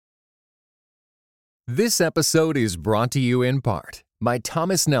This episode is brought to you in part by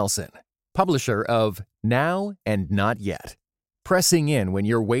Thomas Nelson, publisher of Now and Not Yet. Pressing in when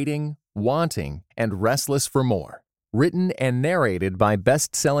you're waiting, wanting, and restless for more. Written and narrated by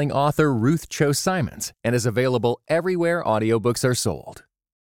best-selling author Ruth Cho Simons and is available everywhere audiobooks are sold.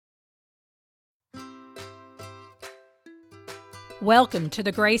 Welcome to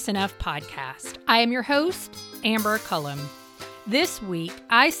the Grace Enough podcast. I am your host, Amber Cullum. This week,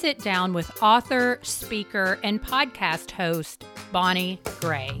 I sit down with author, speaker, and podcast host, Bonnie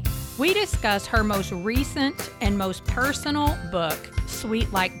Gray. We discuss her most recent and most personal book,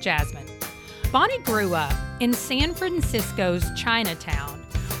 Sweet Like Jasmine. Bonnie grew up in San Francisco's Chinatown,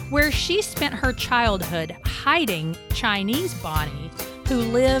 where she spent her childhood hiding Chinese Bonnie, who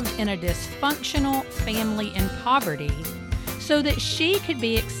lived in a dysfunctional family in poverty, so that she could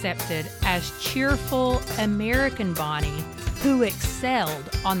be accepted as cheerful American Bonnie, who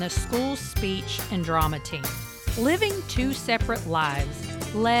excelled on the school speech and drama team. Living two separate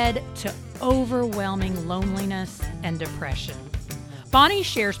lives led to overwhelming loneliness and depression. Bonnie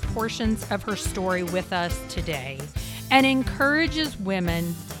shares portions of her story with us today and encourages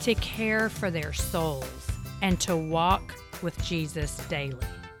women to care for their souls and to walk with Jesus daily.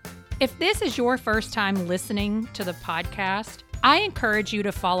 If this is your first time listening to the podcast, I encourage you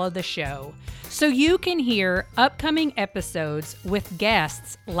to follow the show so you can hear upcoming episodes with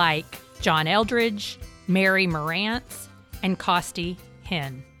guests like John Eldridge, Mary Marantz, and Costi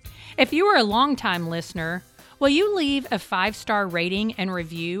Hinn. If you are a longtime listener, will you leave a 5-star rating and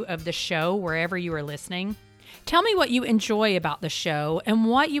review of the show wherever you are listening? Tell me what you enjoy about the show and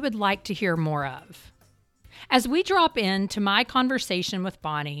what you would like to hear more of. As we drop into my conversation with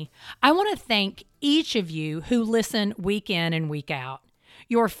Bonnie, I want to thank each of you who listen week in and week out.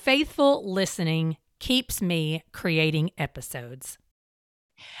 Your faithful listening keeps me creating episodes.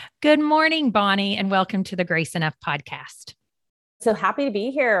 Good morning, Bonnie, and welcome to the Grace Enough podcast. So happy to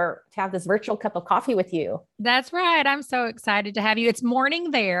be here to have this virtual cup of coffee with you. That's right. I'm so excited to have you. It's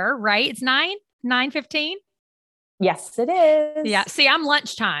morning there, right? It's 9:15? Yes, it is. Yeah. See, I'm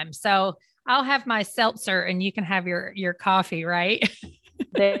lunchtime, so I'll have my seltzer and you can have your coffee, right?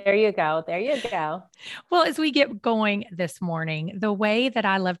 There you go. There you go. Well, as we get going this morning, the way that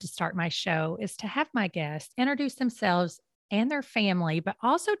I love to start my show is to have my guests introduce themselves and their family, but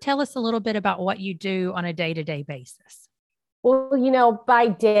also tell us a little bit about what you do on a day-to-day basis. Well, by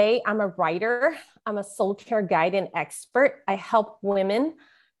day, I'm a writer. I'm a soul care guide and expert. I help women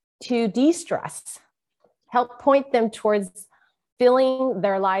to de-stress, help point them towards filling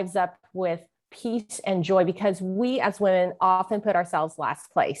their lives up with peace and joy, because we as women often put ourselves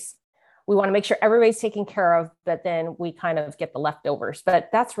last place. We want to make sure everybody's taken care of, but then we kind of get the leftovers. But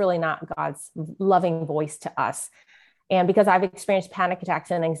that's really not God's loving voice to us. And because I've experienced panic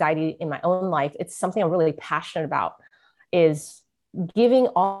attacks and anxiety in my own life, it's something I'm really passionate about, is giving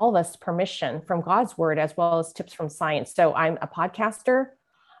all of us permission from God's word as well as tips from science. So I'm a podcaster.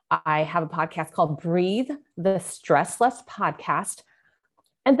 I have a podcast called Breathe, the Stress Less Podcast.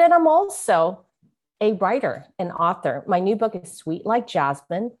 And then I'm also a writer, an author. My new book is Sweet Like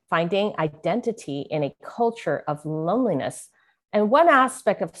Jasmine, Finding Identity in a Culture of Loneliness. And one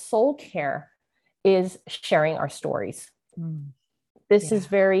aspect of soul care is sharing our stories. This is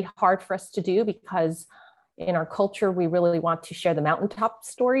very hard for us to do because in our culture, we really want to share the mountaintop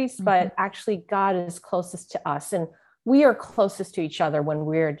stories, but actually God is closest to us. And we are closest to each other when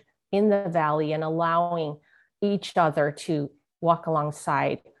we're in the valley and allowing each other to walk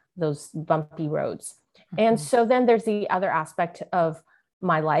alongside those bumpy roads. And so then there's the other aspect of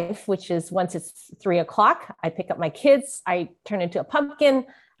my life, which is once it's 3:00, I pick up my kids, I turn into a pumpkin,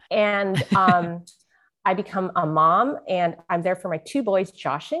 and I become a mom, and I'm there for my 2 boys,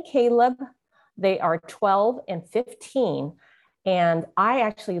 Josh and Caleb. They are 12 and 15. And I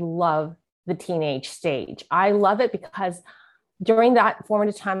actually love the teenage stage. I love it because during that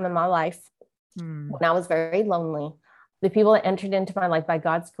formative time in my life, when I was very lonely, the people that entered into my life by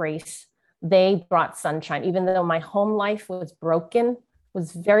God's grace, they brought sunshine. Even though my home life was broken,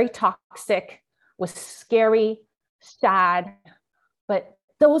 was very toxic, was scary, sad, but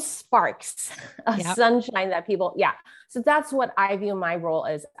those sparks of sunshine that people, So that's what I view my role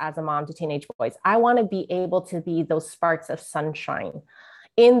as a mom to teenage boys. I want to be able to be those sparks of sunshine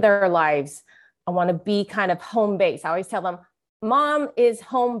in their lives. I want to be kind of home base. I always tell them, mom is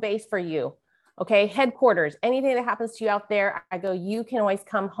home base for you. Okay. Headquarters, anything that happens to you out there, I go, you can always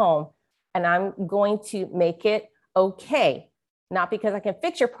come home and I'm going to make it okay. Not because I can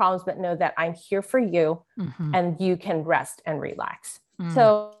fix your problems, but know that I'm here for you and you can rest and relax.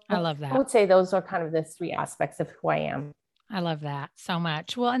 So I love that. I would say those are kind of the 3 aspects of who I am. I love that so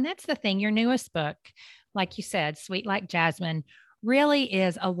much. Well, and that's the thing. Your newest book, like you said, Sweet Like Jasmine, really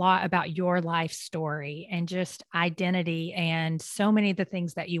is a lot about your life story and just identity and so many of the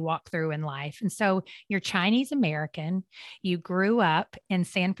things that you walk through in life. And so you're Chinese American. You grew up in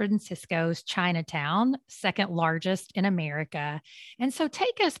San Francisco's Chinatown, second largest in America. And so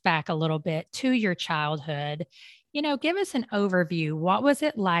take us back a little bit to your childhood. Give us an overview. What was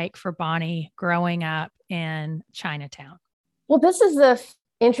it like for Bonnie growing up in Chinatown? Well, this is the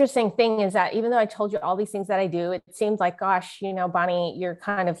interesting thing is that even though I told you all these things that I do, it seems like, gosh, Bonnie, you're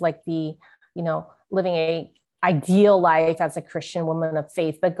kind of like living a ideal life as a Christian woman of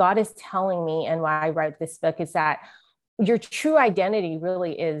faith. But God is telling me, and why I wrote this book is that your true identity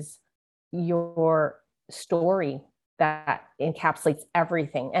really is your story that encapsulates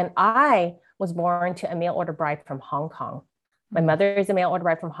everything. And I was born to a mail order bride from Hong Kong. My mother is a mail order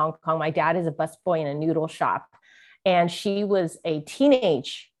bride from Hong Kong. My dad is a busboy in a noodle shop. And she was a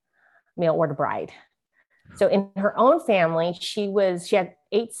teenage mail order bride. So in her own family, she had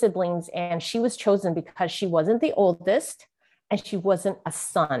 8 siblings, and she was chosen because she wasn't the oldest and she wasn't a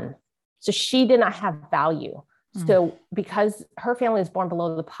son. So she did not have value. So because her family was born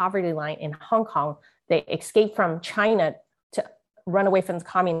below the poverty line in Hong Kong, they escaped from China to run away from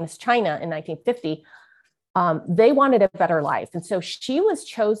communist China in 1950. They wanted a better life. And so she was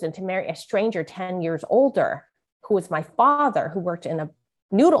chosen to marry a stranger 10 years older, who was my father, who worked in a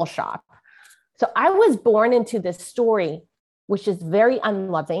noodle shop. So I was born into this story, which is very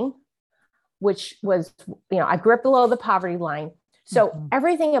unloving, which was, I grew up below the poverty line. So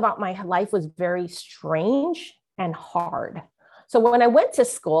everything about my life was very strange and hard. So when I went to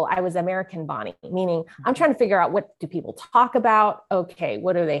school, I was American Bonnie, meaning I'm trying to figure out, what do people talk about? Okay,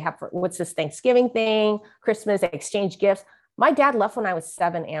 what do they have what's this Thanksgiving thing, Christmas, exchange gifts? My dad left when I was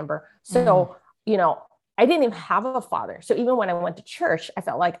 7, Amber. So, I didn't even have a father. So even when I went to church, I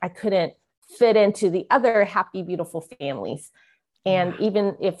felt like I couldn't fit into the other happy, beautiful families. And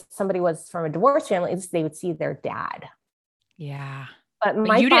even if somebody was from a divorced family, they would see their dad. Yeah. But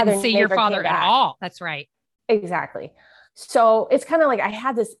you didn't see your father at all. That's right. Exactly. So it's kind of like I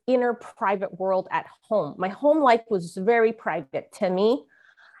had this inner private world at home. My home life was very private to me.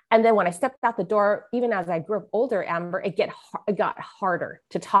 And then when I stepped out the door, even as I grew up older, Amber, it got harder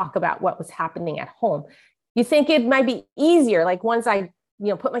to talk about what was happening at home. You think it might be easier. Like once I,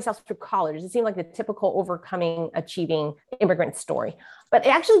 put myself through college, it seemed like the typical overcoming, achieving immigrant story. But it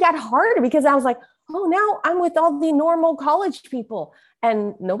actually got harder because I was like, oh, now I'm with all the normal college people.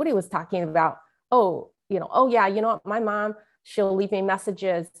 And nobody was talking about, oh yeah, what, my mom, she'll leave me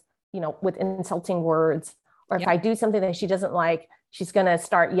messages, with insulting words. Or if I do something that she doesn't like, she's going to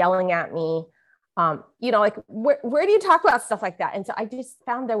start yelling at me. Like where do you talk about stuff like that? And so I just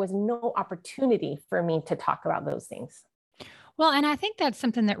found there was no opportunity for me to talk about those things. Well, and I think that's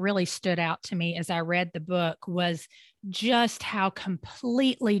something that really stood out to me as I read the book was just how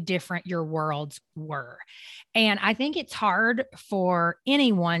completely different your worlds were. And I think it's hard for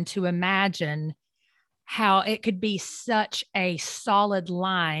anyone to imagine how it could be such a solid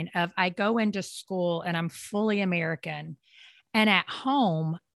line of I go into school and I'm fully American, and at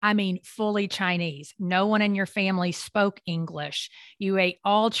home, fully Chinese. No one in your family spoke English. You ate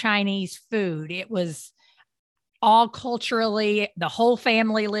all Chinese food. It was all culturally, the whole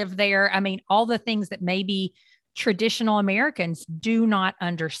family lived there. All the things that maybe traditional Americans do not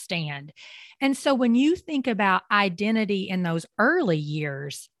understand. And so when you think about identity in those early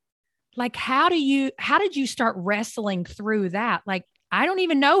years, like how did you start wrestling through that? Like, I don't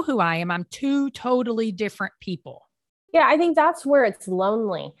even know who I am. I'm 2 totally different people. Yeah, I think that's where it's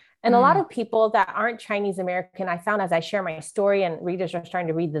lonely. And a lot of people that aren't Chinese American, I found as I share my story and readers are starting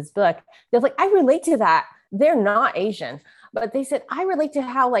to read this book, they're like, I relate to that. They're not Asian, but they said, I relate to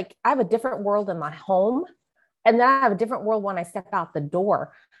how I have a different world in my home. And then I have a different world when I step out the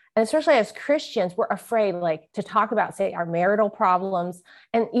door. And especially as Christians, we're afraid to talk about, say, our marital problems.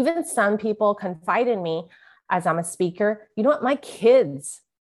 And even some people confide in me as I'm a speaker, you know what, my kids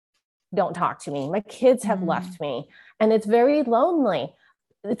don't talk to me. My kids have left me. And it's very lonely.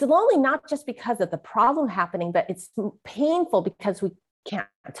 It's lonely, not just because of the problem happening, but it's painful because we can't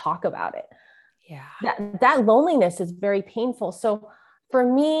talk about it. Yeah. That loneliness is very painful. So for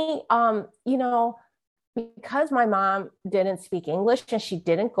me, because my mom didn't speak English and she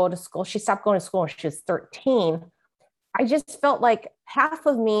didn't go to school, she stopped going to school when she was 13. I just felt like half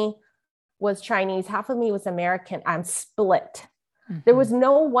of me was Chinese, half of me was American. I'm split. There was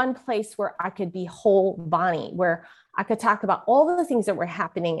no one place where I could be whole Bonnie, where I could talk about all the things that were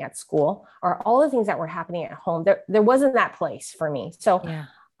happening at school or all the things that were happening at home. There wasn't that place for me. So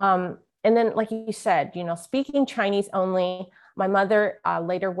And then, like you said, speaking Chinese only. My mother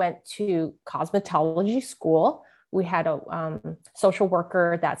later went to cosmetology school. We had a social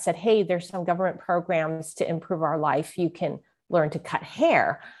worker that said, hey, there's some government programs to improve our life. You can learn to cut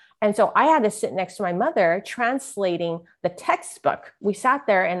hair. And so I had to sit next to my mother translating the textbook. We sat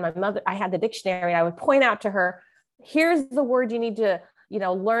there and I had the dictionary. I would point out to her, here's the word you need to,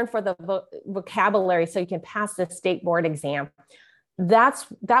 learn for the vocabulary so you can pass the state board exam. That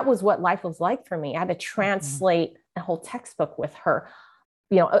was what life was like for me. I had to translate a whole textbook with her.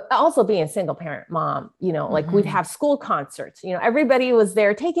 Also being a single parent mom, like we'd have school concerts, everybody was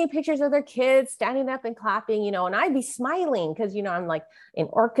there taking pictures of their kids, standing up and clapping, and I'd be smiling because, I'm like in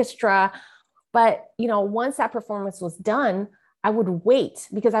orchestra. But, once that performance was done, I would wait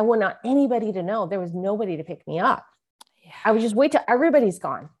because I wouldn't want anybody to know. There was nobody to pick me up. Yeah. I would just wait till everybody's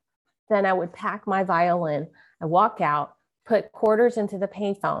gone. Then I would pack my violin and walk out, put quarters into the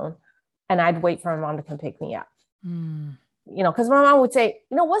payphone, and I'd wait for my mom to come pick me up. Because my mom would say,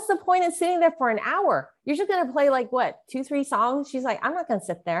 what's the point in sitting there for an hour? You're just going to play like what, 2-3 songs? She's like, I'm not going to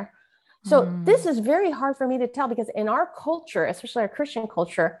sit there. So this is very hard for me to tell because in our culture, especially our Christian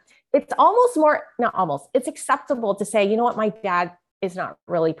culture, it's it's acceptable to say, what, my dad is not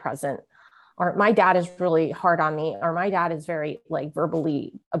really present, or my dad is really hard on me, or my dad is very like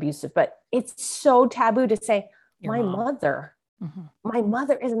verbally abusive. But it's so taboo to say, my mother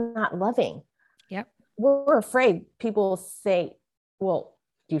is not loving. Yep. We're afraid people say, well,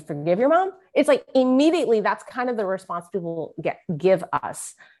 do you forgive your mom? It's like immediately that's kind of the response people give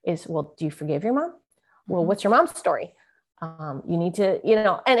us is, well, do you forgive your mom? Well, what's your mom's story? You need to,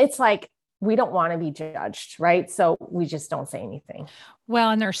 and it's like, we don't want to be judged, right? So we just don't say anything.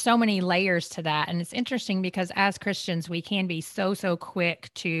 Well, and there's so many layers to that. And it's interesting because as Christians, we can be so quick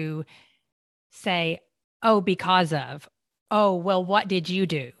to say, oh, because of, oh, well, what did you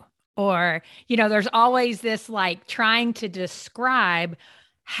do? Or, there's always this like trying to describe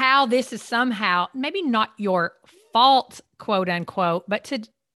how this is somehow maybe not your fault, quote unquote, but to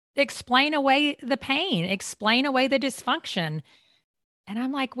explain away the pain, explain away the dysfunction. And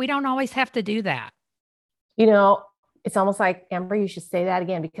I'm like, we don't always have to do that. It's almost like, Amber, you should say that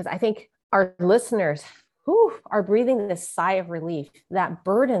again, because I think our listeners are breathing this sigh of relief, that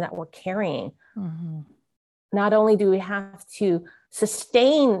burden that we're carrying. Not only do we have to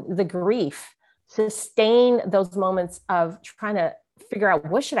sustain the grief, sustain those moments of trying to figure out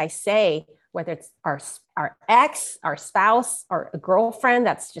what should I say, whether it's our ex, our spouse, or a girlfriend,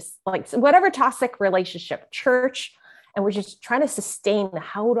 that's just like whatever toxic relationship, church, and we're just trying to sustain,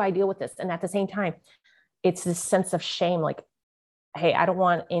 how do I deal with this? And at the same time, it's this sense of shame, like, hey, I don't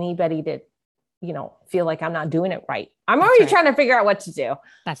want anybody to, feel like I'm not doing it right. I'm already trying to figure out what to do.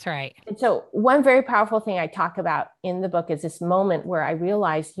 That's right. And so one very powerful thing I talk about in the book is this moment where I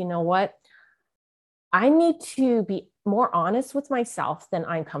realized, what? I need to be more honest with myself than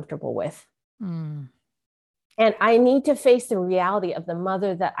I'm comfortable with. And I need to face the reality of the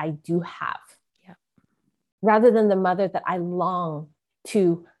mother that I do have, rather than the mother that I long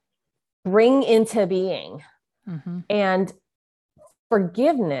to bring into being. And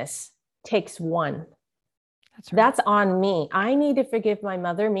forgiveness takes one. That's on me. I need to forgive my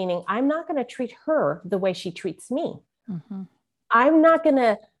mother, meaning I'm not going to treat her the way she treats me. I'm going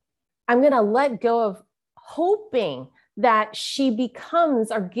to let go of hoping that she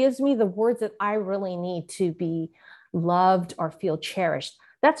becomes or gives me the words that I really need to be loved or feel cherished.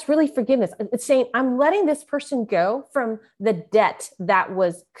 That's really forgiveness. It's saying I'm letting this person go from the debt that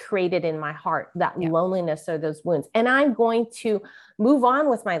was created in my heart, that loneliness or those wounds. And I'm going to move on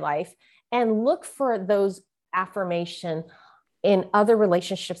with my life and look for those affirmation in other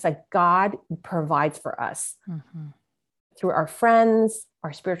relationships that God provides for us through our friends,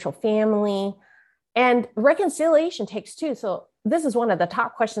 our spiritual family, and reconciliation takes two. So this is one of the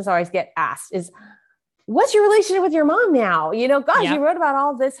top questions I always get asked is, what's your relationship with your mom now? You wrote about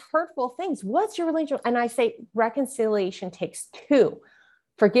all this hurtful things. What's your relationship? And I say reconciliation takes two.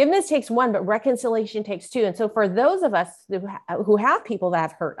 Forgiveness takes one, but reconciliation takes two. And so for those of us who have people that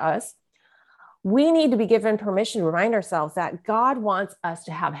have hurt us, we need to be given permission to remind ourselves that God wants us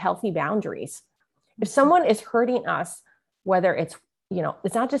to have healthy boundaries. If someone is hurting us, whether it's,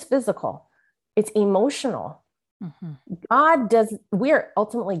 it's not just physical, it's emotional. We are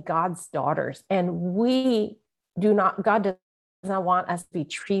ultimately God's daughters, and God does not want us to be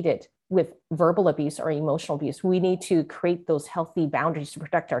treated with verbal abuse or emotional abuse. We need to create those healthy boundaries to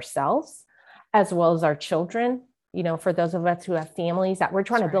protect ourselves as well as our children. For those of us who have families that we're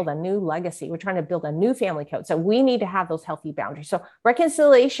trying to build a new legacy, we're trying to build a new family code. So we need to have those healthy boundaries. So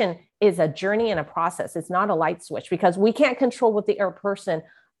reconciliation is a journey and a process. It's not a light switch because we can't control what the other person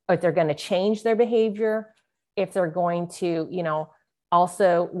if they're going to change their behavior, if they're going to,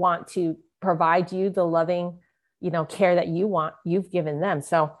 also want to provide you the loving, care that you've given them.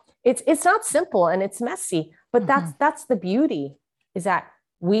 So it's not simple and it's messy, but that's the beauty, is that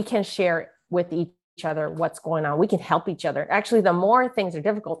we can share with each other what's going on. We can help each other. Actually, the more things are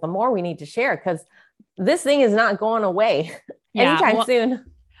difficult, the more we need to share, because this thing is not going away anytime soon.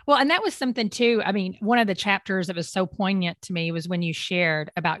 Well, and that was something too. I mean, one of the chapters that was so poignant to me was when you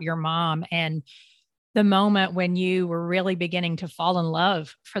shared about your mom and the moment when you were really beginning to fall in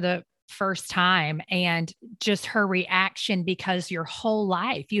love for the first time, and just her reaction, because your whole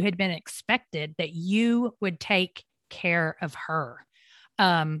life you had been expected that you would take care of her.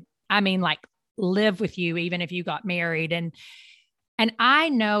 I mean, like, live with you, even if you got married. And I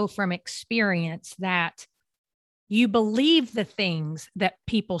know from experience that you believe the things that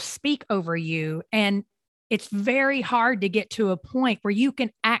people speak over you. And it's very hard to get to a point where you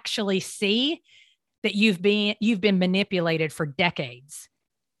can actually see that you've been manipulated for decades.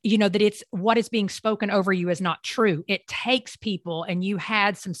 That it's what is being spoken over you is not true. It takes people, and you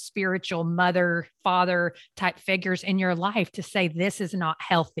had some spiritual mother, father type figures in your life to say, this is not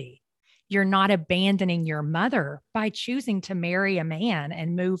healthy. You're not abandoning your mother by choosing to marry a man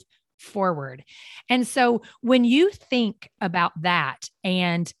and move forward. And so when you think about that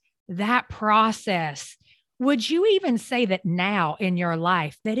and that process, would you even say that now in your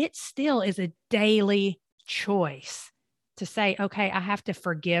life that it still is a daily choice to say, okay, I have to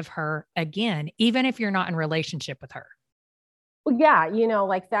forgive her again, even if you're not in relationship with her? Well, yeah,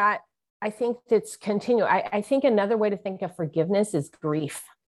 like that, I think it's continual. I think another way to think of forgiveness is grief.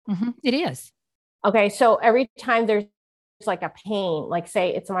 It is. Okay. So every time there's like a pain, like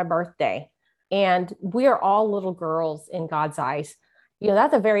say it's my birthday and we are all little girls in God's eyes,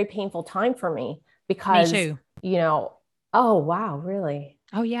 that's a very painful time for me, because, me too. Oh, wow. Really?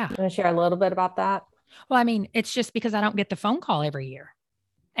 Oh yeah. You want to share a little bit about that? Well, I mean, it's just because I don't get the phone call every year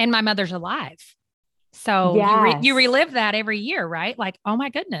and my mother's alive. So yes. you relive that every year, right? Like, oh my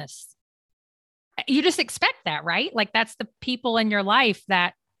goodness. You just expect that, right? Like, that's the people in your life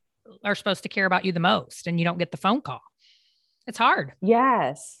that are supposed to care about you the most, and you don't get the phone call. It's hard.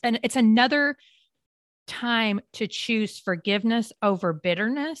 Yes. And it's another time to choose forgiveness over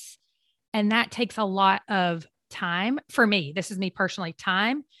bitterness. And that takes a lot of time for me. This is me personally,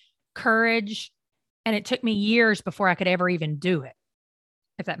 time, courage. And it took me years before I could ever even do it,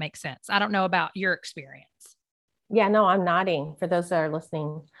 if that makes sense. I don't know about your experience. Yeah, no, I'm nodding. For those that are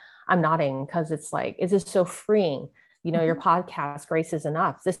listening, I'm nodding because it's like, is this so freeing? Your podcast, Grace is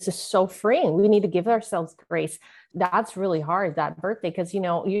Enough. This is so freeing. We need to give ourselves grace. That's really hard, that birthday, because,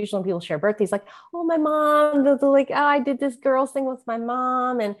 usually when people share birthdays, like, oh, my mom, they're like, oh, I did this girls thing with my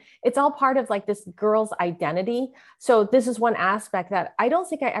mom. And it's all part of like this girl's identity. So this is one aspect that I don't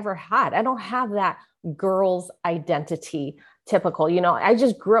think I ever had. I don't have that girl's identity typical. I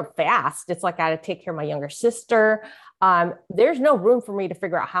just grew up fast. It's like I had to take care of my younger sister. There's no room for me to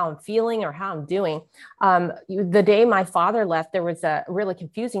figure out how I'm feeling or how I'm doing. The day my father left, there was a really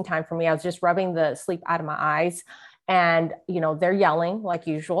confusing time for me. I was just rubbing the sleep out of my eyes, and, they're yelling like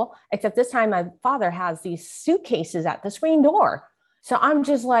usual, except this time my father has these suitcases at the screen door. So I'm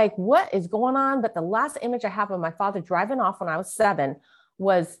just like, what is going on? But the last image I have of my father driving off when I was 7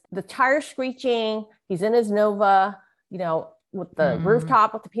 was the tire screeching. He's in his Nova, with the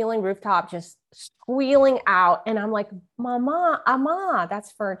rooftop, with the peeling rooftop, just squealing out. And I'm like, Mama, Ama,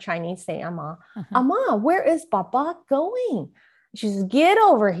 that's for Chinese, say Ama. Ama, where is Baba going? She says, get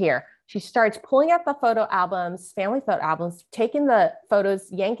over here. She starts pulling out the photo albums, family photo albums, taking the photos,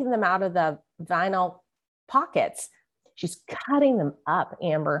 yanking them out of the vinyl pockets. She's cutting them up,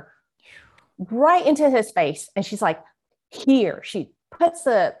 Amber, right into his face. And she's like, here. She puts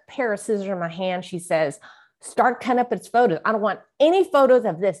a pair of scissors in my hand. She says, start cutting up its photos. I don't want any photos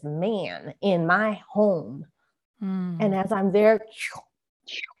of this man in my home. And as I'm there,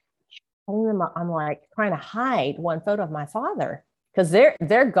 I'm like trying to hide one photo of my father, because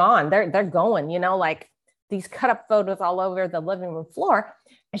they're gone. They're going, like these cut up photos all over the living room floor.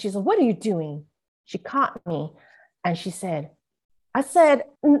 And she said, what are you doing? She caught me and she said, I said,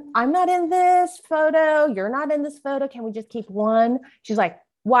 I'm not in this photo. You're not in this photo. Can we just keep one? She's like,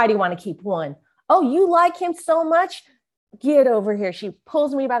 why do you want to keep one? Oh, you like him so much? Get over here. She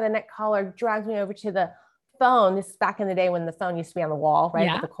pulls me by the neck collar, drags me over to the phone. This is back in the day when the phone used to be on the wall, right?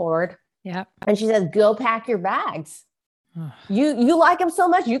 Yeah. With the cord. Yeah. And she says, go pack your bags. You like him so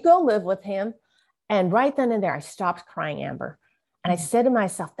much, you go live with him. And right then and there, I stopped crying, Amber. And I said to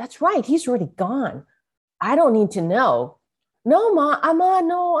myself, that's right. He's already gone. I don't need to know. No, Ma,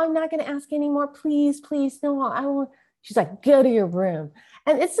 no, I'm not going to ask anymore. Please, please. No, I won't. She's like, go to your room.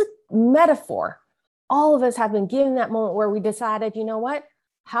 And it's a metaphor. All of us have been given that moment where we decided, you know what?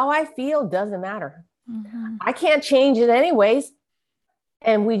 How I feel doesn't matter. Mm-hmm. I can't change it anyways.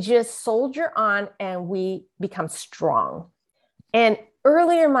 And we just soldier on and we become strong. And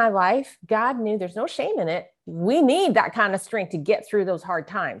earlier in my life, God knew there's no shame in it. We need that kind of strength to get through those hard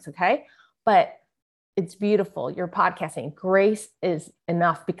times. Okay. But it's beautiful. Your podcast saying grace is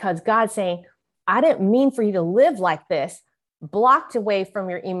enough, because God's saying, I didn't mean for you to live like this, blocked away from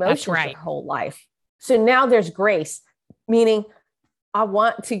your emotions your whole life. So now there's grace, meaning I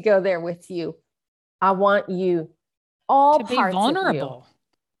want to go there with you. I want you all to be vulnerable.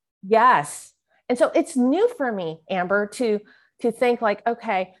 Yes. And so it's new for me, Amber, to think like,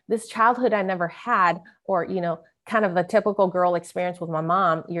 okay, this childhood I never had, or, kind of the typical girl experience with my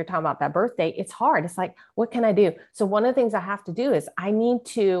mom. You're talking about that birthday. It's hard. It's like, what can I do? So one of the things I have to do is I need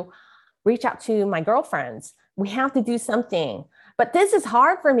to reach out to my girlfriends. We have to do something. But this is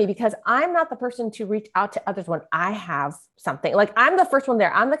hard for me because I'm not the person to reach out to others when I have something. Like, I'm the first one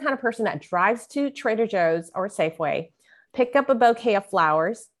there. I'm the kind of person that drives to Trader Joe's or Safeway, pick up a bouquet of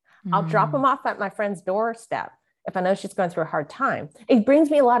flowers. I'll drop them off at my friend's doorstep if I know she's going through a hard time. It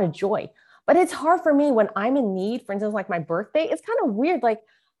brings me a lot of joy. But it's hard for me when I'm in need. For instance, like my birthday, it's kind of weird. Like,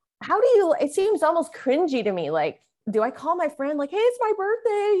 it seems almost cringy to me. Like, do I call my friend like, hey, it's my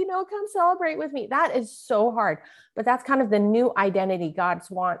birthday, come celebrate with me? That is so hard. But that's kind of the new identity God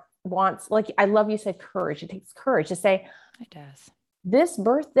wants. Like, I love you said courage. It takes courage to say, it does. This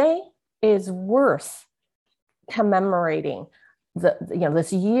birthday is worth commemorating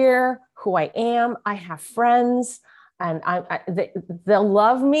this year, who I am. I have friends, and they'll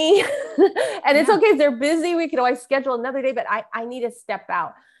love me. And it's okay if they're busy. We could always schedule another day, but I need to step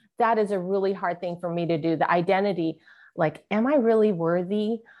out. That is a really hard thing for me to do. The identity, like, am I really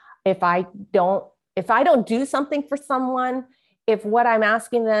worthy? If I don't do something for someone, if what I'm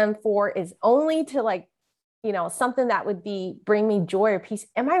asking them for is only to something that would bring me joy or peace,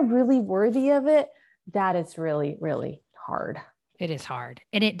 am I really worthy of it? That is really, really hard. It is hard.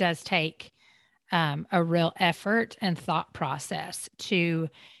 And it does take a real effort and thought process to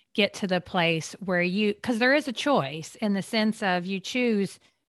get to the place where because there is a choice in the sense of you choose,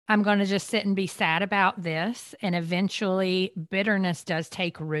 I'm going to just sit and be sad about this. And eventually bitterness does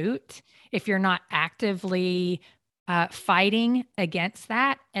take root if you're not actively fighting against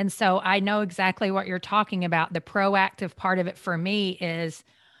that. And so I know exactly what you're talking about. The proactive part of it for me is,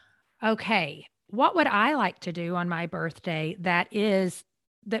 okay, what would I like to do on my birthday that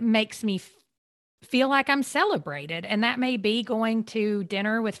makes me feel like I'm celebrated? And that may be going to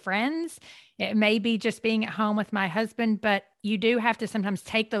dinner with friends. It may be just being at home with my husband, but you do have to sometimes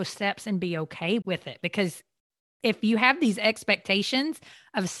take those steps and be okay with it. Because if you have these expectations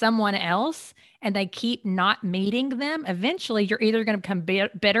of someone else and they keep not meeting them, eventually you're either going to become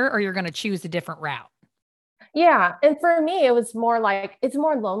bitter or you're going to choose a different route. Yeah. And for me, it was more like, it's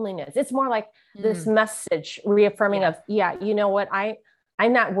more loneliness. It's more like this message reaffirming of, you know what,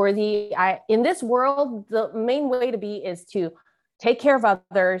 I'm not worthy. In this world, the main way to be is to take care of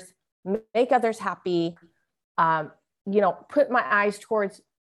others, make others happy, put my eyes towards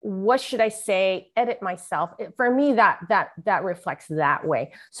what should I say, edit myself. For me, that reflects that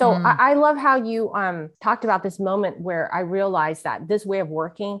way. So I love how you talked about this moment where I realized that this way of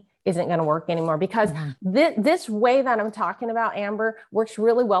working isn't going to work anymore, because this way that I'm talking about, Amber, works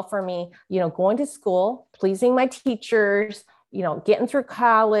really well for me. Going to school, pleasing my teachers, getting through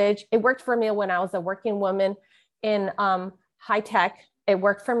college. It worked for me when I was a working woman in high tech. It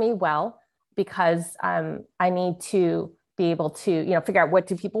worked for me well because I need to be able to, figure out what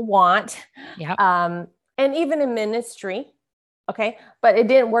do people want. Yep. And even in ministry. Okay. But it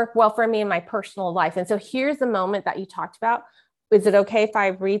didn't work well for me in my personal life. And so here's the moment that you talked about. Is it okay if I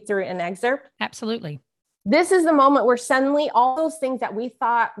read through an excerpt? Absolutely. This is the moment where suddenly all those things that we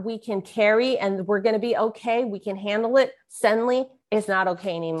thought we can carry and we're going to be okay, we can handle it, suddenly it's not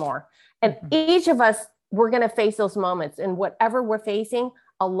okay anymore. And each of us, we're going to face those moments, and whatever we're facing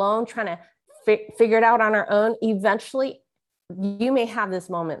alone, trying to figure it out on our own, eventually you may have this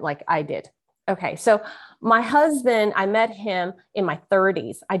moment like I did. Okay. So my husband, I met him in my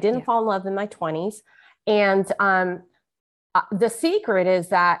 30s. I didn't fall in love in my 20s. And the secret is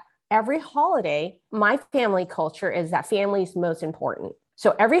that every holiday, my family culture is that family is most important.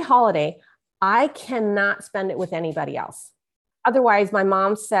 So every holiday, I cannot spend it with anybody else. Otherwise, my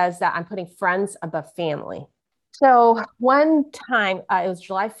mom says that I'm putting friends above family. So one time, it was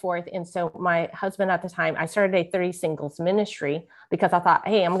July 4th. And so my husband at the time, I started a 30 singles ministry because I thought,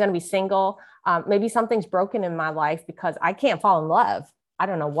 hey, I'm going to be single. Maybe something's broken in my life because I can't fall in love. I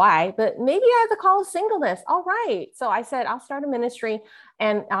don't know why, but maybe I have the call of singleness. All right. So I said, I'll start a ministry.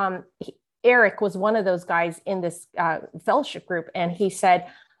 And Eric was one of those guys in this fellowship group. And he said,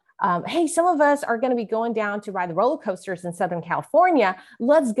 hey, some of us are going to be going down to ride the roller coasters in Southern California.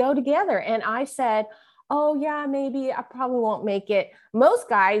 Let's go together. And I said, oh yeah, maybe I probably won't make it. Most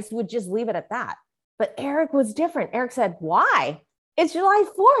guys would just leave it at that. But Eric was different. Eric said, why? It's July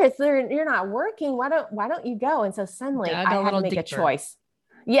 4th. You're not working. Why don't you go? And so suddenly I had to make a choice.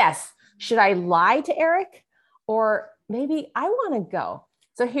 Yes. Should I lie to Eric, or maybe I want to go?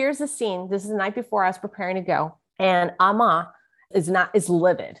 So here's the scene. This is the night before I was preparing to go. And Ama is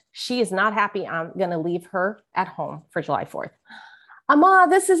livid. She is not happy. I'm going to leave her at home for July 4th. Ama,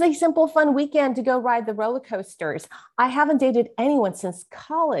 this is a simple, fun weekend to go ride the roller coasters. I haven't dated anyone since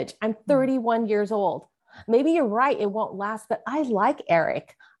college. I'm 31 years old. Maybe you're right. It won't last, but I like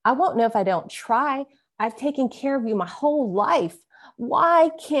Eric. I won't know if I don't try. I've taken care of you my whole life. Why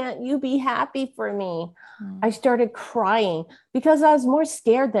can't you be happy for me? I started crying because I was more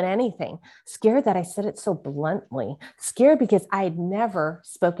scared than anything. Scared that I said it so bluntly. Scared because I had never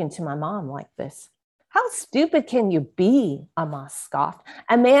spoken to my mom like this. How stupid can you be? Ama scoffed.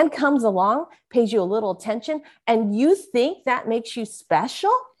 A man comes along, pays you a little attention, and you think that makes you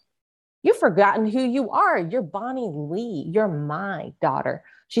special? You've forgotten who you are. You're Bonnie Lee. You're my daughter.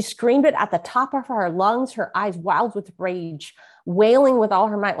 She screamed it at the top of her lungs, her eyes wild with rage, wailing with all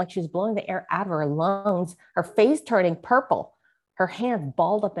her might like she was blowing the air out of her lungs, her face turning purple, her hands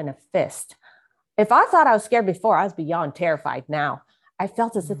balled up in a fist. If I thought I was scared before, I was beyond terrified now. I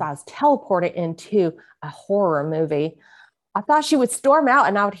felt as if I was teleported into a horror movie. I thought she would storm out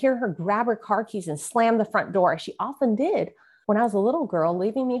and I would hear her grab her car keys and slam the front door, as she often did when I was a little girl,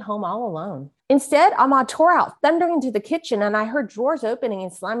 leaving me home all alone. Instead, Ama tore out, thundering into the kitchen, and I heard drawers opening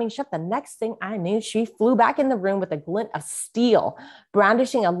and slamming shut. The next thing I knew, she flew back in the room with a glint of steel,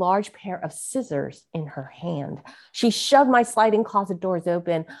 brandishing a large pair of scissors in her hand. She shoved my sliding closet doors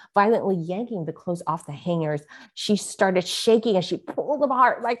open, violently yanking the clothes off the hangers. She started shaking as she pulled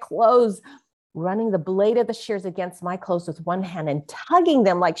apart my clothes, running the blade of the shears against my clothes with one hand and tugging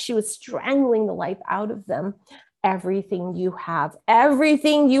them like she was strangling the life out of them. Everything you have,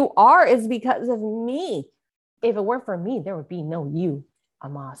 everything you are is because of me. If it weren't for me, there would be no you,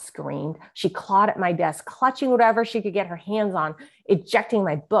 Ama screamed. She clawed at my desk, clutching whatever she could get her hands on, ejecting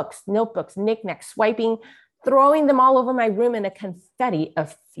my books, notebooks, knickknacks, swiping, throwing them all over my room in a confetti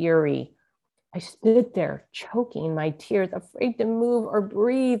of fury. I stood there, choking my tears, afraid to move or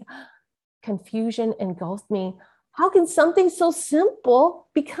breathe. Confusion engulfed me. How can something so simple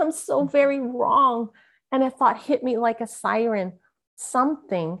become so very wrong? And a thought hit me like a siren.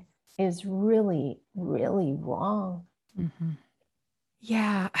 Something is really, really wrong. Mm-hmm.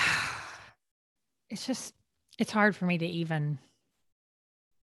 Yeah. It's hard for me to even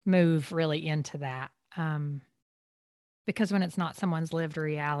move really into that. Because when it's not someone's lived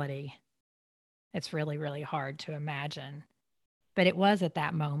reality, it's really, really hard to imagine. But it was at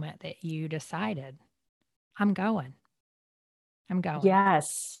that moment that you decided, I'm going.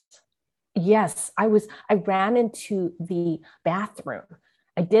 Yes, I ran into the bathroom.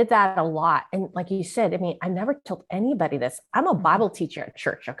 I did that a lot. And like you said, I mean, I never told anybody this. I'm a Bible teacher at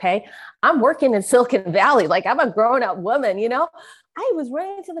church. Okay. I'm working in Silicon Valley. Like I'm a grown up woman, you know, I was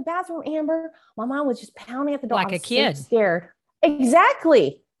running to the bathroom, Amber. My mom was just pounding at the door. Like a kid. So scared.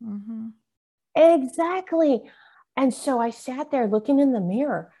 Exactly. Mm-hmm. Exactly. And so I sat there looking in the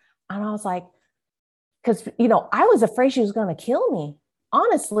mirror and I was like, because, you know, I was afraid she was going to kill me.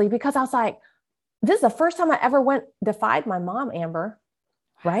 Honestly, because I was like, this is the first time I ever defied my mom, Amber.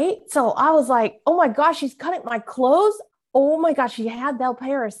 Right. So I was like, oh my gosh, she's cutting my clothes. Oh my gosh, she had that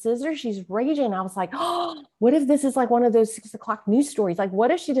pair of scissors. She's raging. I was like, oh, what if this is like one of those 6 o'clock news stories? Like,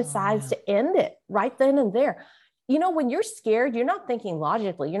 what if she decides to end it right then and there? You know, when you're scared, you're not thinking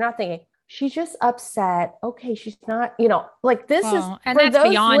logically. You're not thinking, she's just upset. Okay, she's not, you know, like this is and for that's those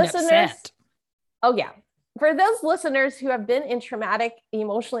beyond listeners. Upset. Oh yeah. For those listeners who have been in traumatic,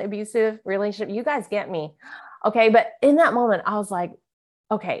 emotionally abusive relationship, you guys get me. Okay. But in that moment, I was like,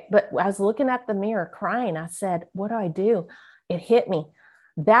 okay, but I was looking at the mirror crying. I said, what do I do? It hit me.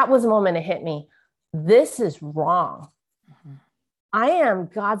 That was the moment it hit me. This is wrong. Mm-hmm. I am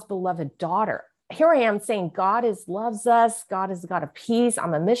God's beloved daughter. Here I am saying God loves us. God is the God of peace.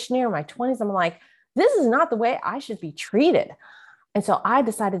 I'm a missionary in my 20s. I'm like, this is not the way I should be treated. And so I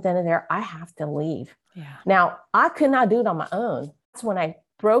decided then and there, I have to leave. Yeah. Now, I could not do it on my own. That's when I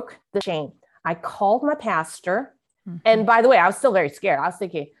broke the chain. I called my pastor. Mm-hmm. And by the way, I was still very scared. I was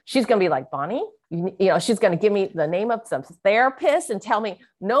thinking, she's going to be like, Bonnie, you know, she's going to give me the name of some therapist and tell me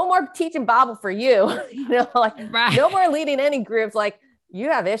no more teaching Bible for you. You know, like right. No more leading any groups. Like you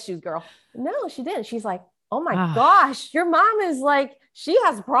have issues, girl. No, she didn't. She's like, oh my gosh, your mom is like, she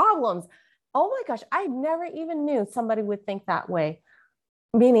has problems. Oh my gosh, I never even knew somebody would think that way,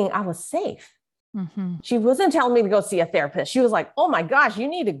 meaning I was safe. Mm-hmm. She wasn't telling me to go see a therapist. She was like, oh my gosh, you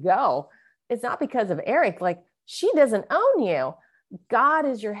need to go. It's not because of Eric. Like, she doesn't own you. God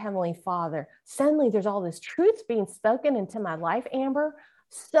is your heavenly Father. Suddenly there's all this truth being spoken into my life, Amber,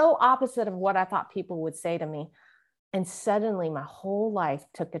 so opposite of what I thought people would say to me. And suddenly my whole life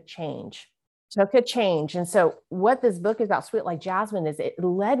took a change. And so what this book is about, Sweet Like Jasmine, is it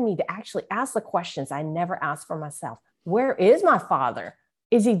led me to actually ask the questions I never asked for myself. Where is my father?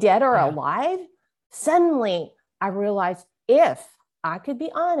 Is he dead or alive? Suddenly I realized if I could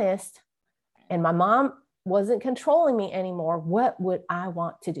be honest and my mom wasn't controlling me anymore, what would I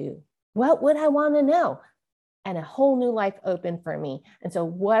want to do? What would I want to know? And a whole new life opened for me. And so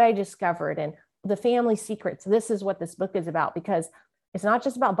what I discovered and the family secrets, this is what this book is about, because it's not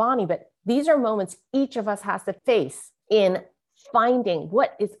just about Bonnie, but these are moments each of us has to face in finding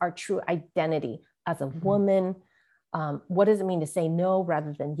what is our true identity as a woman. What does it mean to say no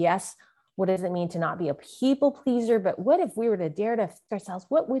rather than yes? What does it mean to not be a people pleaser? But what if we were to dare to ask ourselves,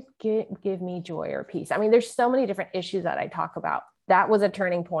 what would give me joy or peace? I mean, there's so many different issues that I talk about. That was a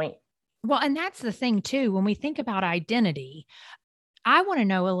turning point. Well, and that's the thing too, when we think about identity, I want to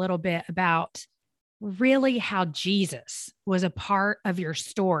know a little bit about really how Jesus was a part of your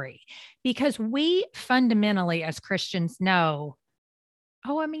story, because we fundamentally as Christians know,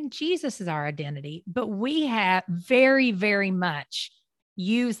 Jesus is our identity, but we have very, very much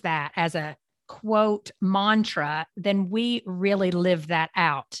used that as a quote mantra, then we really live that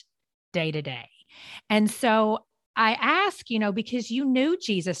out day to day. And so I ask, because you knew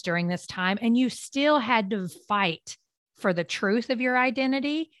Jesus during this time and you still had to fight for the truth of your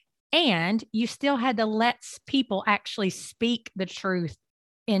identity, and you still had to let people actually speak the truth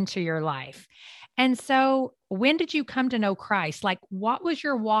into your life. And so when did you come to know Christ? Like, what was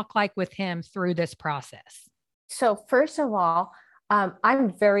your walk like with him through this process? So first of all,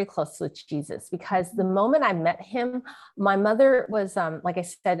 I'm very close with Jesus because the moment I met him, my mother was, like I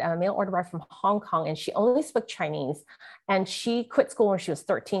said, a mail order bride from Hong Kong, and she only spoke Chinese. And she quit school when she was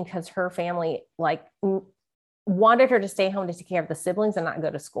 13 because her family wanted her to stay home to take care of the siblings and not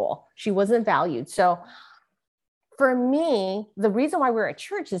go to school. She wasn't valued. So for me, the reason why we're at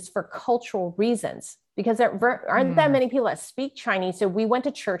church is for cultural reasons, because there aren't that many people that speak Chinese. So we went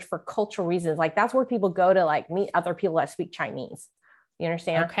to church for cultural reasons. Like, that's where people go to meet other people that speak Chinese. You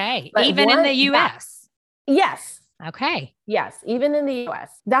understand? Okay. But even in the US. Yes. Okay. Yes. Even in the US.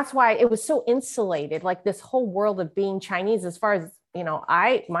 That's why it was so insulated, like this whole world of being Chinese. As far as,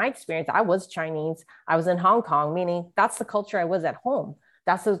 my experience, I was Chinese. I was in Hong Kong, meaning that's the culture I was at home.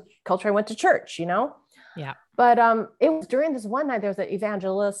 That's the culture I went to church, Yeah. But it was during this one night, there was an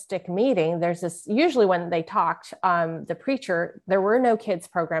evangelistic meeting. There's this, usually when they talked, the preacher, there were no kids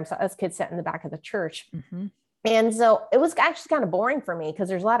programs. So us kids sat in the back of the church. Mm-hmm. And so it was actually kind of boring for me because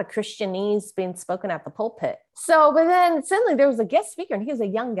there's a lot of Christianese being spoken at the pulpit. So, but then suddenly there was a guest speaker and he was a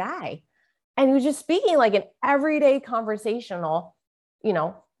young guy and he was just speaking like an everyday conversational,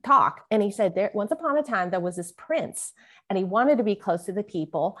 talk. And he said, once upon a time, there was this prince and he wanted to be close to the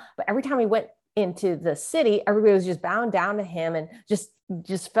people. But every time he went into the city, everybody was just bowing down to him and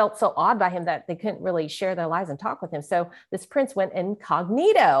just felt so awed by him that they couldn't really share their lives and talk with him. So this prince went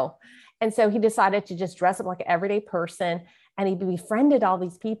incognito. And so he decided to just dress up like an everyday person. And he befriended all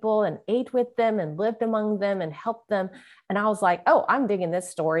these people and ate with them and lived among them and helped them. And I was like, oh, I'm digging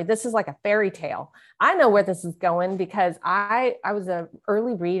this story. This is like a fairy tale. I know where this is going because I was an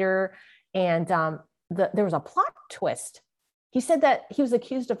early reader, and there was a plot twist. He said that he was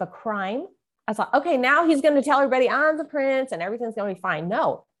accused of a crime. I thought, okay, now he's going to tell everybody I'm the prince and everything's going to be fine.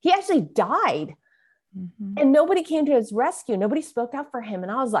 No, he actually died. Mm-hmm. And nobody came to his rescue. Nobody spoke up for him. And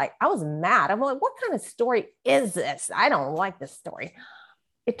I was mad. I'm like, what kind of story is this? I don't like this story.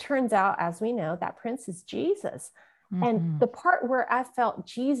 It turns out, as we know, that prince is Jesus. Mm-hmm. And the part where I felt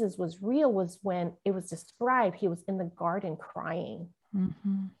Jesus was real was when it was described, he was in the garden crying.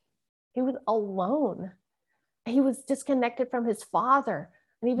 Mm-hmm. He was alone. He was disconnected from his father.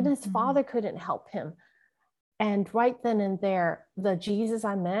 And even his father couldn't help him. And right then and there, the Jesus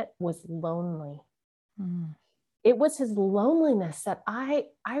I met was lonely. Mm. It was his loneliness that I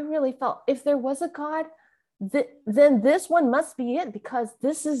really felt, if there was a God, then this one must be it, because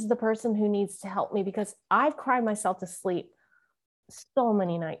this is the person who needs to help me, because I've cried myself to sleep so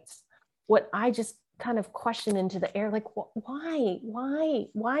many nights. What I just kind of questioned into the air, like, why me?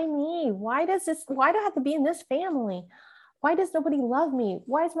 Why do I have to be in this family? Why does nobody love me?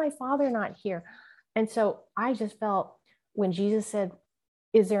 Why is my father not here? And so I just felt when Jesus said,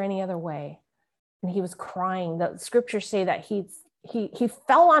 is there any other way? And he was crying. The scriptures say that he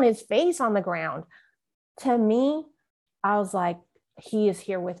fell on his face on the ground. To me, I was like, he is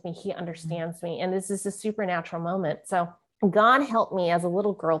here with me. He understands me. And this is a supernatural moment. So God helped me as a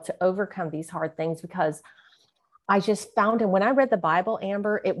little girl to overcome these hard things, because I just found him. When I read the Bible,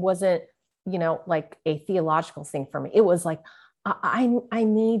 Amber, it wasn't, like a theological thing for me. It was like, I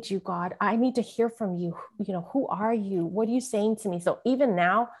need you, God. I need to hear from you. Who are you? What are you saying to me? So even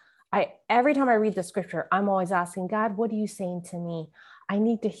now, every time I read the scripture, I'm always asking God, what are you saying to me? I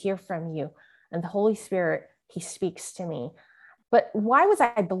need to hear from you. And the Holy Spirit, he speaks to me. But why was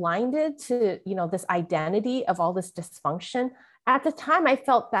I blinded to, this identity of all this dysfunction? At the time, I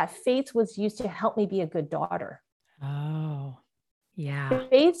felt that faith was used to help me be a good daughter. Oh, yeah.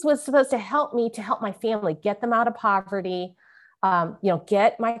 Faith was supposed to help me, to help my family, get them out of poverty,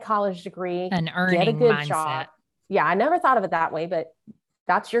 get my college degree, an earning get a good mindset. job. Yeah, I never thought of it that way, but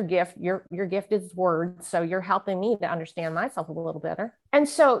that's your gift. Your gift is words. So you're helping me to understand myself a little better. And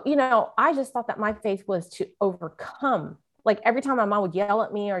so, I just thought that my faith was to overcome. Like every time my mom would yell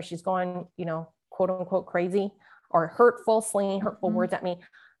at me, or she's going, quote unquote crazy or slinging hurtful words at me,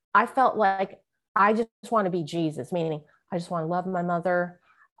 I felt like I just want to be Jesus, meaning I just want to love my mother,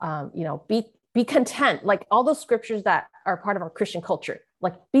 be content. Like all those scriptures that are part of our Christian culture,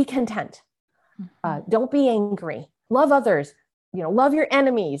 like be content. Don't be angry, love others, love your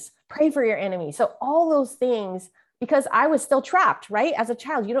enemies, pray for your enemies. So all those things, because I was still trapped, right? As a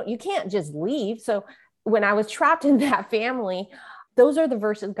child, you can't just leave. So when I was trapped in that family, those are the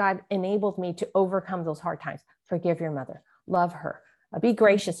verses God enabled me to overcome those hard times. Forgive your mother, love her, be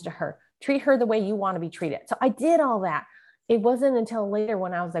gracious to her, treat her the way you want to be treated. So I did all that. It wasn't until later,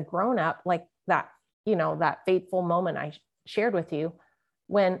 when I was a grown up, like that, that fateful moment I shared with you,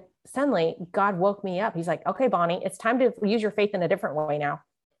 when suddenly God woke me up. He's like, okay, Bonnie, it's time to use your faith in a different way now.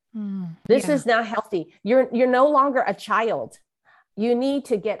 This is not healthy. You're no longer a child. You need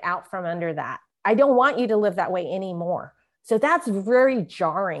to get out from under that. I don't want you to live that way anymore. So that's very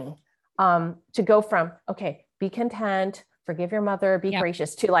jarring, to go from, okay, be content, forgive your mother, be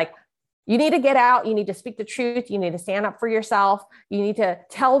gracious, to like, you need to get out. You need to speak the truth. You need to stand up for yourself. You need to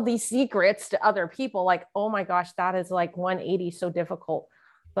tell these secrets to other people. Like, oh my gosh, that is like 180, so difficult.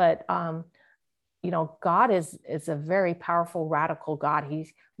 But, God is a very powerful, radical God.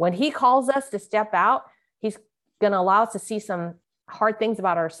 When he calls us to step out, he's going to allow us to see some hard things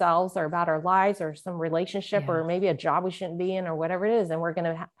about ourselves, or about our lives, or some relationship, or maybe a job we shouldn't be in, or whatever it is. And we're going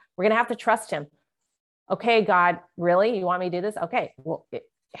to have to trust him. Okay, God, really? You want me to do this? Okay. Well,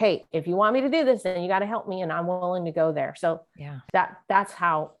 hey, if you want me to do this, then you got to help me, and I'm willing to go there. So that's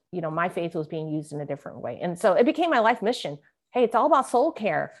how, my faith was being used in a different way. And so it became my life mission. Hey, it's all about soul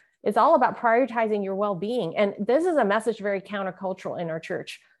care. It's all about prioritizing your well-being. And this is a message very countercultural in our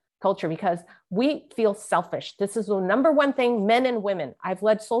church culture, because we feel selfish. This is the number one thing, men and women. I've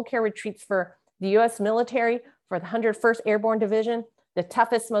led soul care retreats for the U.S. military, for the 101st Airborne Division, the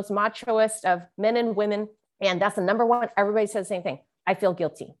toughest, most machoist of men and women. And that's the number one. Everybody says the same thing. I feel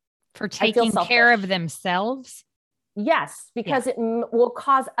guilty. For taking care of themselves? Yes, because it will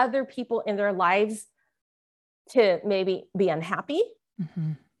cause other people in their lives to maybe be unhappy.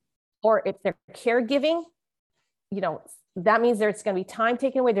 Or if they're caregiving, that means there's going to be time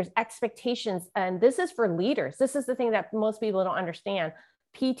taken away. There's expectations. And this is for leaders. This is the thing that most people don't understand.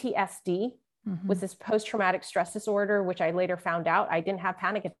 PTSD was this post-traumatic stress disorder, which I later found out. I didn't have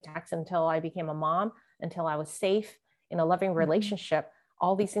panic attacks until I became a mom, until I was safe in a loving relationship.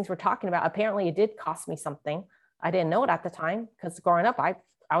 All these things we're talking about, apparently it did cost me something. I didn't know it at the time, because growing up, I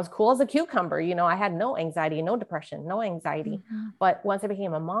was cool as a cucumber. I had no anxiety, no depression, no anxiety. But once I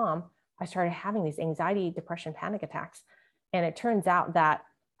became a mom, I started having these anxiety, depression, panic attacks. And it turns out that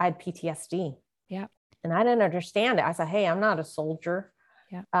I had PTSD. And I didn't understand it. I said, hey, I'm not a soldier.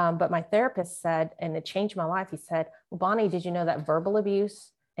 But my therapist said, and it changed my life. He said, well, Bonnie, did you know that verbal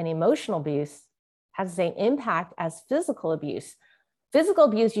abuse and emotional abuse has the same impact as physical abuse? Physical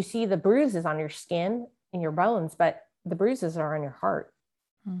abuse, you see the bruises on your skin and your bones, but the bruises are on your heart.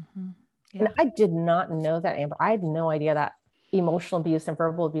 And I did not know that, Amber. I had no idea that emotional abuse and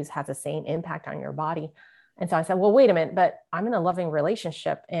verbal abuse has the same impact on your body. And so I said, well, wait a minute, but I'm in a loving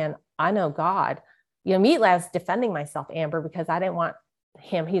relationship and I know God. Immediately I was defending myself, Amber, because I didn't want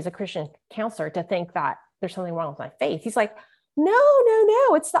him, he's a Christian counselor, to think that there's something wrong with my faith. He's like, no,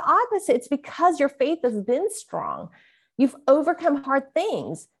 it's the opposite. It's because your faith has been strong. You've overcome hard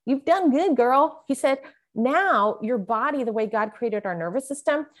things. You've done good, girl. He said, now your body, the way God created our nervous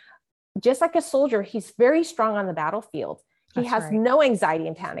system, just like a soldier, he's very strong on the battlefield. He That's has right. no anxiety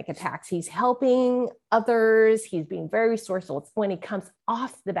and panic attacks. He's helping others. He's being very resourceful. It's when he comes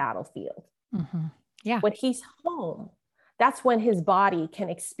off the battlefield. Mm-hmm. Yeah. When he's home, that's when his body can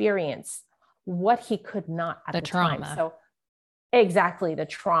experience what he could not at the trauma. time. So exactly, the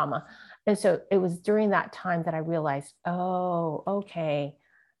trauma. And so it was during that time that I realized, oh, okay,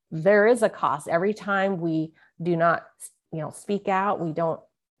 there is a cost. Every time we do not, speak out, we don't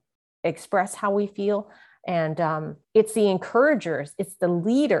express how we feel. And it's the encouragers, it's the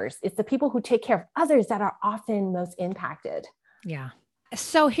leaders, it's the people who take care of others that are often most impacted. Yeah.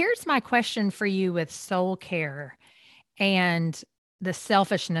 So here's my question for you with soul care and the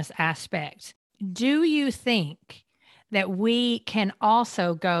selfishness aspect. Do you think that we can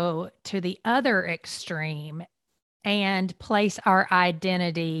also go to the other extreme and place our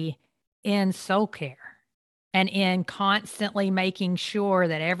identity in soul care and in constantly making sure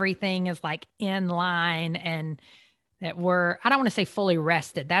that everything is like in line and that I don't want to say fully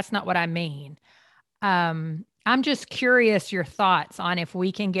rested. That's not what I mean. I'm just curious your thoughts on if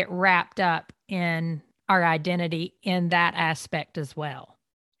we can get wrapped up in our identity in that aspect as well.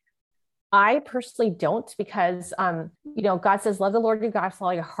 I personally don't, because, God says, love the Lord your God with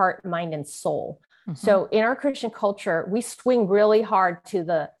all your heart, mind, and soul. Mm-hmm. So in our Christian culture, we swing really hard to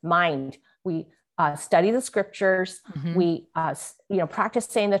the mind. We study the scriptures. Mm-hmm. We, practice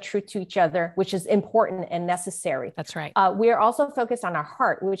saying the truth to each other, which is important and necessary. That's right. We are also focused on our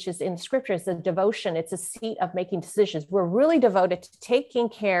heart, which is in scriptures, the devotion. It's a seat of making decisions. We're really devoted to taking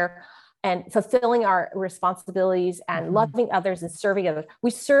care and fulfilling our responsibilities and mm-hmm. loving others and serving others.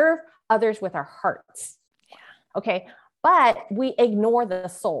 We serve others with our hearts. Yeah. Okay. But we ignore the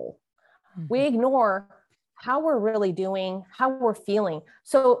soul. Mm-hmm. We ignore how we're really doing, how we're feeling.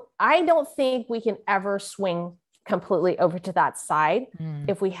 So I don't think we can ever swing completely over to that side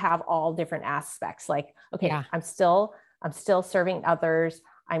if we have all different aspects. Like, okay, yeah. I'm still serving others.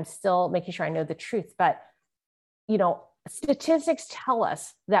 I'm still making sure I know the truth. But, statistics tell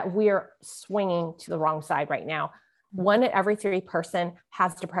us that we're swinging to the wrong side right now. 1 in every 3 person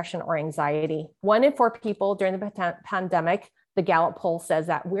has depression or anxiety. 1 in 4 people during the pandemic, the Gallup poll says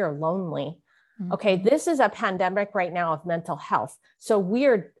that we're lonely. Mm-hmm. Okay, this is a pandemic right now of mental health. So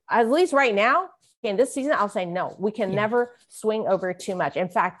we're, at least right now, in this season, I'll say no, we can never swing over too much. In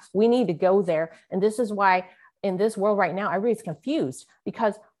fact, we need to go there. And this is why in this world right now, everybody's confused,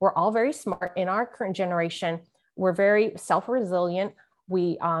 because we're all very smart in our current generation. We're very self-resilient.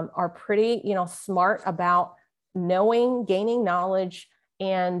 We are pretty, smart about knowing, gaining knowledge.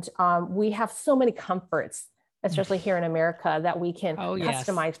 And we have so many comforts, especially here in America, that we can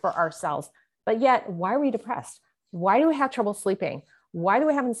customize for ourselves. But yet, why are we depressed? Why do we have trouble sleeping? Why do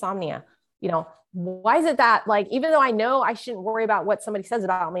we have insomnia? Why is it that, like, even though I know I shouldn't worry about what somebody says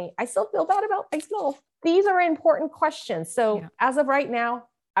about me, I still feel bad about myself? These are important questions. So as of right now,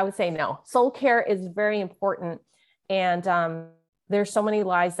 I would say no. Soul care is very important. And there's so many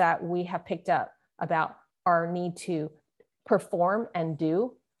lies that we have picked up about our need to perform and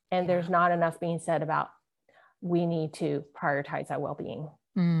do. And there's not enough being said about we need to prioritize our well-being.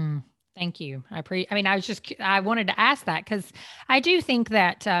 Thank you. I wanted to ask that because I do think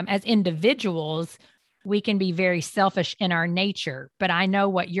that as individuals, we can be very selfish in our nature, but I know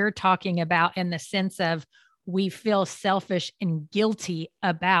what you're talking about in the sense of we feel selfish and guilty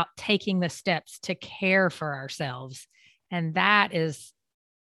about taking the steps to care for ourselves. And that is,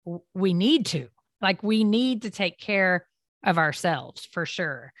 we need to take care of ourselves for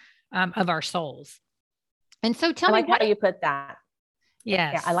sure, of our souls. And so tell me how you put that.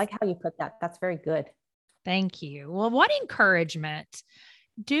 Yes. Yeah, I like how you put that. That's very good. Thank you. Well, what encouragement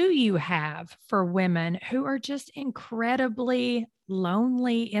do you have for women who are just incredibly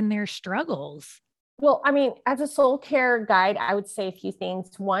lonely in their struggles? Well, as a soul care guide, I would say a few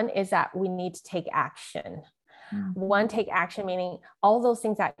things. One is that we need to take action. Mm-hmm. Take action, meaning all those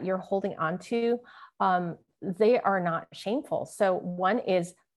things that you're holding on to, they are not shameful. So one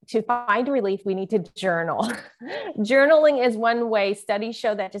is to find relief, we need to journal. Journaling is one way. Studies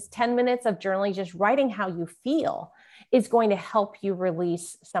show that just 10 minutes of journaling, just writing how you feel, is going to help you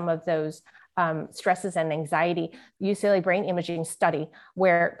release some of those stresses and anxiety. UCLA brain imaging study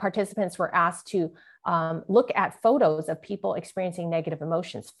where participants were asked to look at photos of people experiencing negative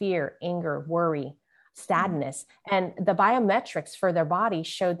emotions, fear, anger, worry, sadness, and the biometrics for their body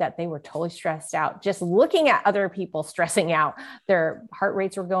showed that they were totally stressed out. Just looking at other people stressing out, their heart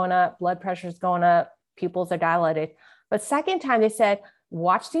rates were going up, blood pressure's going up, pupils are dilated. But second time they said,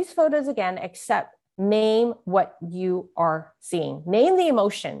 watch these photos again, except name what you are seeing. Name the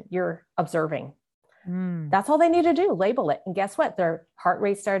emotion you're observing. That's all they need to do, label it. And guess what? Their heart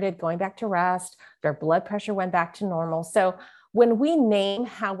rate started going back to rest. Their blood pressure went back to normal. So when we name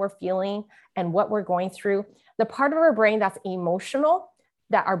how we're feeling and what we're going through, the part of our brain that's emotional,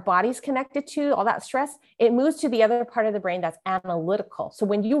 that our body's connected to, all that stress, it moves to the other part of the brain that's analytical. So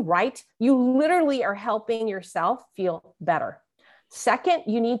when you write, you literally are helping yourself feel better. Second,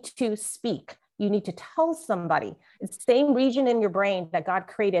 you need to speak. You need to tell somebody. It's the same region in your brain that God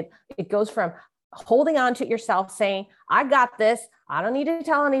created. It goes from holding on to it yourself, saying, I got this. I don't need to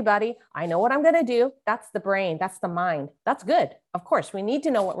tell anybody. I know what I'm going to do. That's the brain. That's the mind. That's good. Of course, we need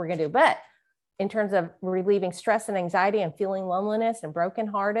to know what we're going to do. But in terms of relieving stress and anxiety and feeling loneliness and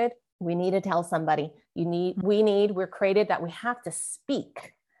brokenhearted, we need to tell somebody. We're created that we have to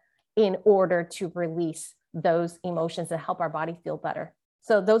speak in order to release those emotions and help our body feel better.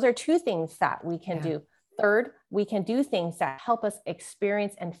 So those are two things that we can do. Third, we can do things that help us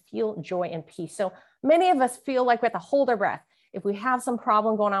experience and feel joy and peace. So many of us feel like we have to hold our breath. If we have some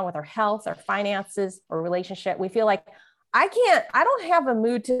problem going on with our health, our finances, or relationship, we feel like I don't have a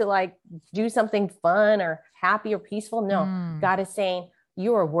mood to like do something fun or happy or peaceful. No, God is saying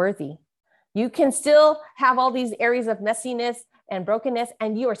you are worthy. You can still have all these areas of messiness and brokenness,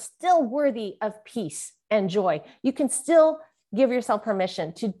 and you are still worthy of peace and joy. You can still give yourself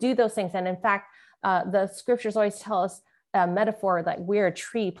permission to do those things. And in fact, the scriptures always tell us a metaphor that we're a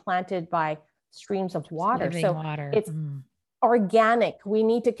tree planted by streams of water. It's organic. We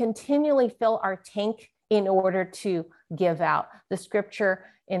need to continually fill our tank in order to give out. The scripture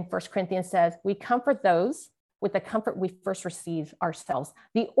in 1 Corinthians says, we comfort those with the comfort we first receive ourselves.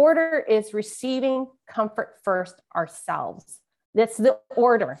 The order is receiving comfort first ourselves. That's the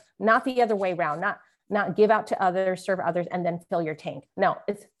order, not the other way around, not give out to others, serve others, and then fill your tank. No,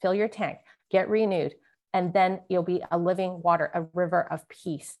 it's fill your tank, get renewed, and then you'll be a living water, a river of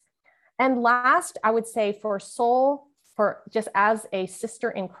peace. And last, I would say for soul, for just as a sister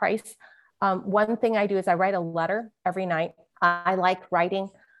in Christ, one thing I do is I write a letter every night. I like writing.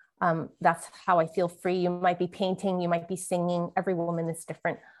 That's how I feel free. You might be painting, you might be singing. Every woman is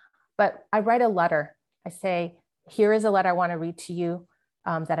different. But I write a letter. I say, here is a letter I want to read to you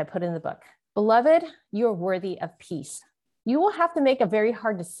that I put in the book. Beloved, you are worthy of peace. You will have to make a very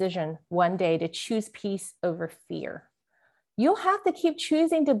hard decision one day to choose peace over fear. You'll have to keep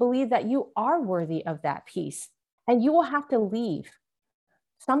choosing to believe that you are worthy of that peace. And you will have to leave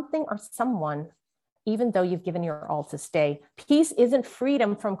something or someone, even though you've given your all to stay. Peace isn't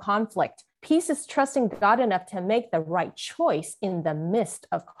freedom from conflict. Peace is trusting God enough to make the right choice in the midst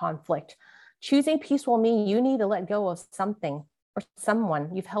of conflict. Choosing peace will mean you need to let go of something or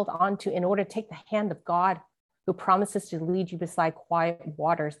someone you've held on to in order to take the hand of God, who promises to lead you beside quiet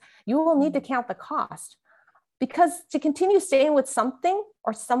waters. You will need to count the cost, because to continue staying with something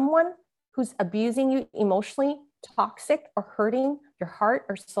or someone who's abusing you emotionally, toxic, or hurting your heart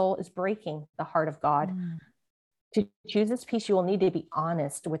or soul is breaking the heart of God. To choose this peace, you will need to be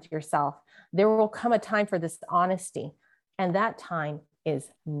honest with yourself. There will come a time for this honesty, and that time is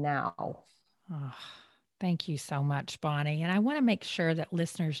now. Oh, thank you so much, Bonnie. And I want to make sure that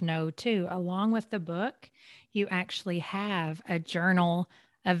listeners know too, along with the book, you actually have a journal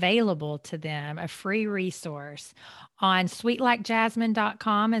available to them, a free resource on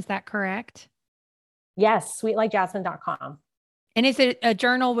sweetlikejasmine.com. Is that correct? Yes, sweetlikejasmine.com. And is it a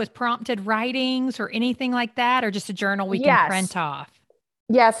journal with prompted writings or anything like that, or just a journal we can print off?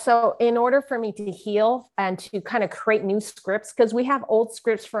 Yes. So in order for me to heal and to kind of create new scripts, because we have old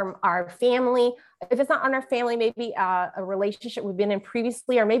scripts from our family. If it's not on our family, maybe a relationship we've been in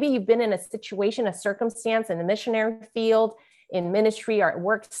previously, or maybe you've been in a situation, a circumstance in the missionary field, in ministry, or at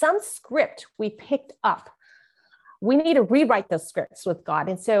work, some script we picked up. We need to rewrite those scripts with God.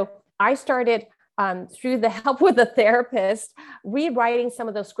 And so I started through the help with a therapist, rewriting some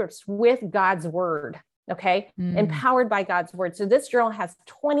of those scripts with God's word. Okay. Empowered by God's word. So this journal has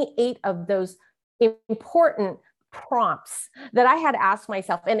 28 of those important prompts that I had asked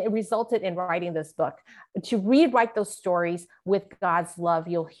myself, and it resulted in writing this book to rewrite those stories with God's love.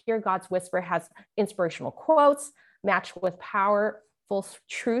 You'll hear God's whisper has inspirational quotes matched with powerful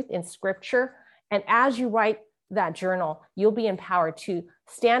truth in scripture. And as you write that journal, you'll be empowered to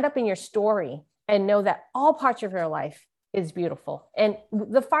stand up in your story and know that all parts of your life is beautiful. And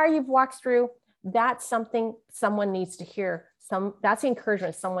the fire you've walked through, that's something someone needs to hear. That's the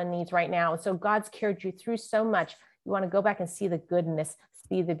encouragement someone needs right now. And so God's carried you through so much. You want to go back and see the goodness,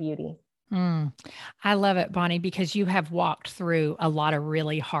 see the beauty. I love it, Bonnie, because you have walked through a lot of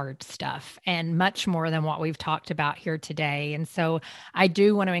really hard stuff and much more than what we've talked about here today. And so I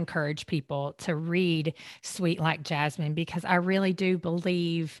do want to encourage people to read Sweet Like Jasmine, because I really do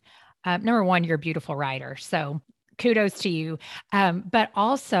believe Number one, you're a beautiful writer, so kudos to you. But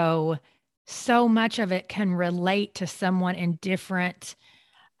also, so much of it can relate to someone in different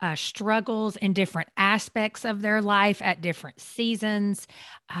struggles in different aspects of their life at different seasons.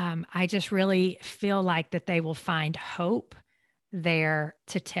 I just really feel like that they will find hope there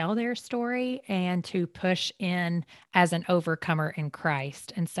to tell their story and to push in as an overcomer in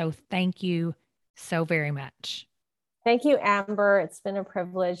Christ. And so thank you so very much. Thank you, Amber. It's been a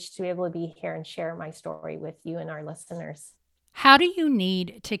privilege to be able to be here and share my story with you and our listeners. How do you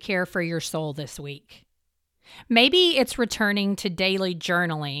need to care for your soul this week? Maybe it's returning to daily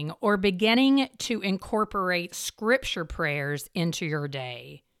journaling or beginning to incorporate scripture prayers into your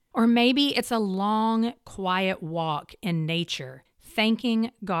day. Or maybe it's a long, quiet walk in nature,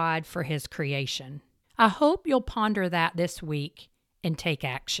 thanking God for His creation. I hope you'll ponder that this week and take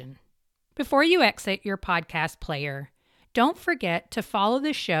action. Before you exit your podcast player, don't forget to follow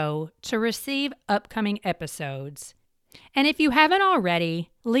the show to receive upcoming episodes. And if you haven't already,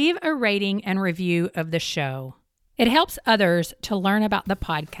 leave a rating and review of the show. It helps others to learn about the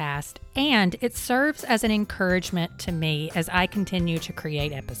podcast, and it serves as an encouragement to me as I continue to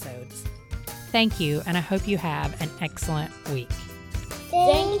create episodes. Thank you, and I hope you have an excellent week.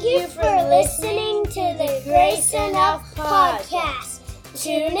 Thank you for listening to the Grace Enough podcast.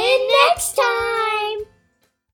 Tune in next time.